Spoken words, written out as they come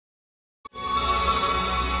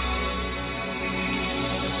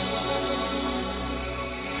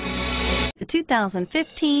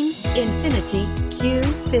2015 Infiniti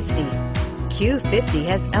Q50. Q50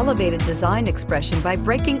 has elevated design expression by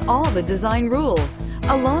breaking all the design rules.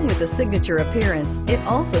 Along with the signature appearance, it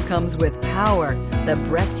also comes with power. The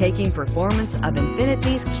breathtaking performance of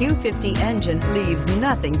Infiniti's Q50 engine leaves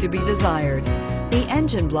nothing to be desired. The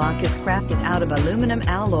engine block is crafted out of aluminum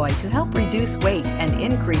alloy to help reduce weight and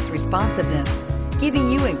increase responsiveness,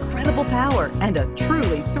 giving you incredible power and a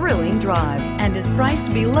truly thrilling drive, and is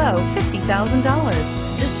priced below $50,000.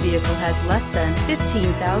 This vehicle has less than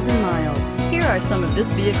 15,000 miles. Here are some of this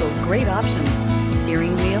vehicle's great options: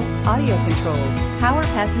 steering wheel audio controls, power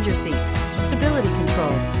passenger seat, stability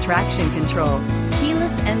control, traction control,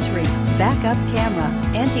 keyless entry, backup camera,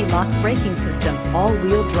 anti-lock braking system,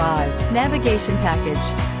 all-wheel drive, navigation package,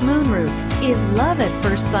 moonroof. Is love at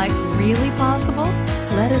first sight really possible?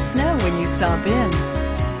 Let us know when you stop in.